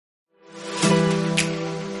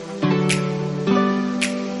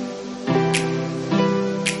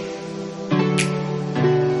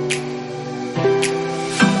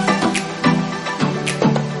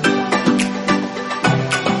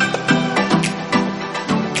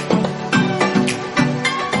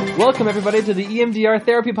Welcome, everybody, to the EMDR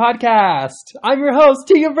Therapy Podcast. I'm your host,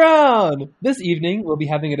 Tegan Brown. This evening, we'll be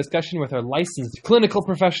having a discussion with our licensed clinical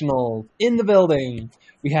professionals in the building.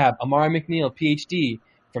 We have Amara McNeil, PhD,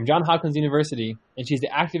 from Johns Hopkins University, and she's the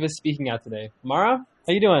activist speaking out today. Amara,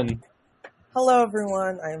 how you doing? Hello,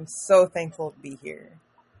 everyone. I am so thankful to be here.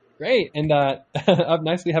 Great. And up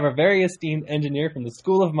next, we have our very esteemed engineer from the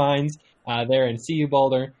School of Mines there in CU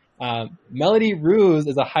Boulder. Melody Ruse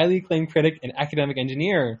is a highly acclaimed critic and academic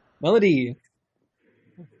engineer. Melody.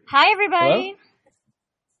 Hi, everybody. Hello?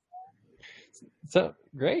 So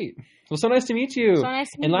great. Well, so nice to meet you. So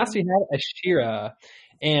nice to meet and last we had Ashira,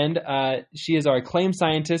 and she is our acclaimed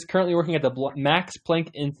scientist currently working at the Max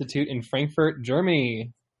Planck Institute in Frankfurt,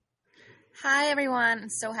 Germany. Hi, everyone. I'm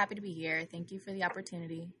so happy to be here. Thank you for the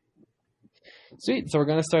opportunity. Sweet. So we're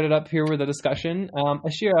going to start it up here with a discussion.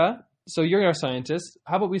 Ashira, so you're our scientist.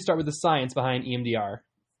 How about we start with the science behind EMDR?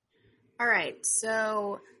 All right.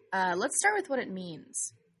 So let's start with what it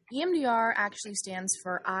means. EMDR actually stands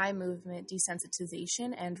for eye movement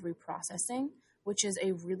desensitization and reprocessing, which is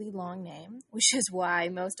a really long name, which is why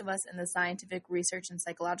most of us in the scientific research and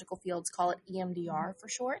psychological fields call it EMDR for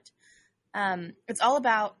short. It's all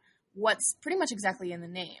about what's pretty much exactly in the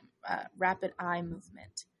name, rapid eye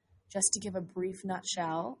movement. Just to give a brief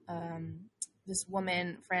nutshell, this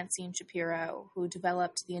woman, Francine Shapiro, who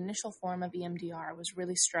developed the initial form of EMDR, was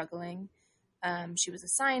really struggling. She was a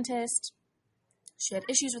scientist. She had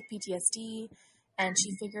issues with PTSD, and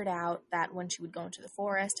she figured out that when she would go into the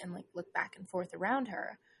forest and look back and forth around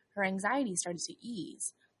her, her anxiety started to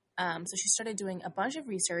ease. So she started doing a bunch of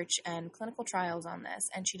research and clinical trials on this,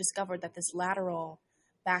 and she discovered that this lateral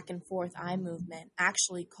back and forth eye movement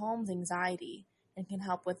actually calms anxiety and can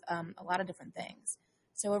help with a lot of different things.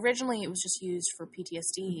 So originally it was just used for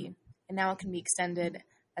PTSD, and now it can be extended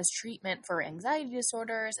as treatment for anxiety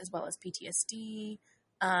disorders as well as PTSD,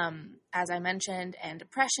 as I mentioned, and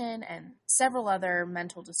depression and several other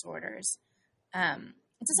mental disorders.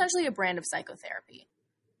 It's essentially a brand of psychotherapy.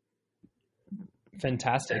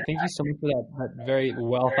 Fantastic. Thank you so much for that very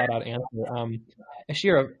well thought out answer.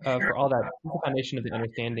 Ashira, for all that, the foundation of the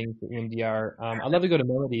understanding for EMDR, I'd love to go to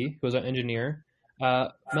Melody, who is our engineer.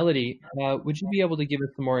 Melody, would you be able to give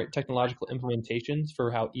us some more technological implementations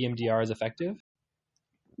for how EMDR is effective?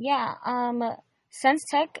 Yeah,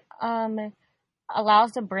 SenseTech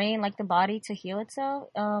allows the brain, like the body, to heal itself.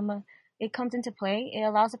 It comes into play. It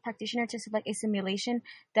allows the practitioner to select a simulation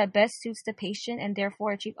that best suits the patient and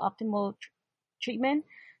therefore achieve optimal treatment.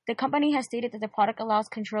 The company has stated that the product allows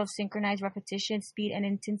control of synchronized repetition, speed, and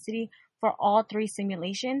intensity for all three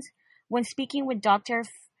simulations. When speaking with Dr.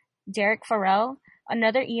 Derek Farrell,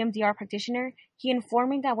 another EMDR practitioner, he informed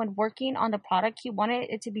me that when working on the product, he wanted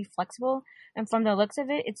it to be flexible, and from the looks of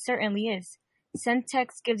it, it certainly is. SenseTech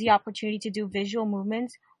gives the opportunity to do visual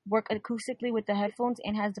movements, work acoustically with the headphones,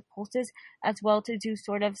 and has the pulses as well to do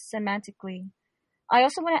sort of semantically. I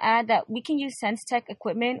also want to add that we can use SenseTech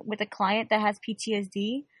equipment with a client that has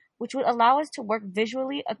PTSD, which would allow us to work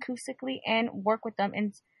visually, acoustically, and work with them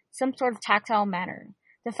in some sort of tactile manner.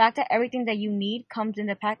 The fact that everything that you need comes in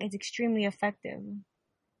the pack is extremely effective.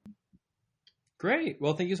 Great.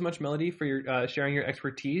 Well, thank you so much, Melody, for your sharing your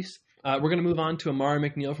expertise. We're going to move on to Amara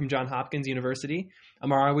McNeil from Johns Hopkins University.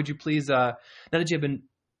 Amara, would you please, now that you've been,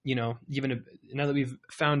 now that we've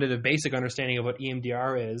founded a basic understanding of what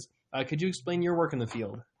EMDR is, could you explain your work in the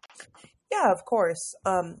field? Yeah, of course.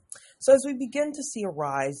 So as we begin to see a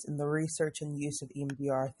rise in the research and use of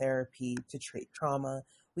EMDR therapy to treat trauma,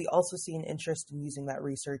 we also see an interest in using that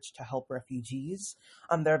research to help refugees.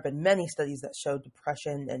 There have been many studies that show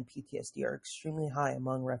depression and PTSD are extremely high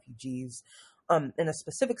among refugees. In a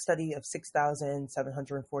specific study of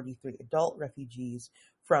 6,743 adult refugees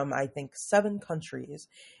from, I think, 7 countries,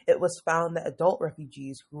 it was found that adult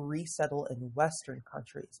refugees who resettle in Western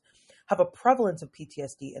countries have a prevalence of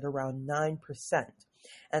PTSD at around 9%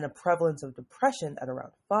 and a prevalence of depression at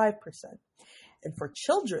around 5%. And for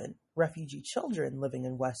children, refugee children living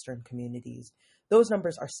in Western communities, those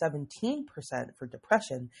numbers are 17% for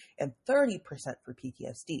depression and 30% for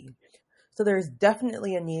PTSD. So there is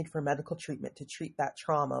definitely a need for medical treatment to treat that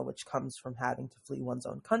trauma, which comes from having to flee one's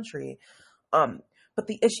own country. But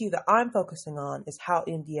the issue that I'm focusing on is how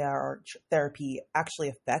EMDR therapy actually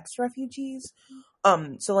affects refugees.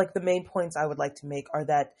 So the main points I would like to make are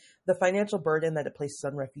that the financial burden that it places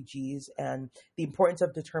on refugees and the importance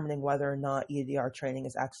of determining whether or not EMDR training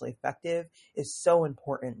is actually effective is so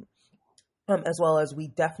important. As well as we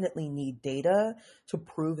definitely need data to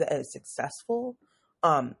prove that it's successful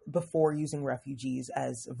before using refugees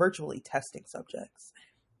as virtually testing subjects.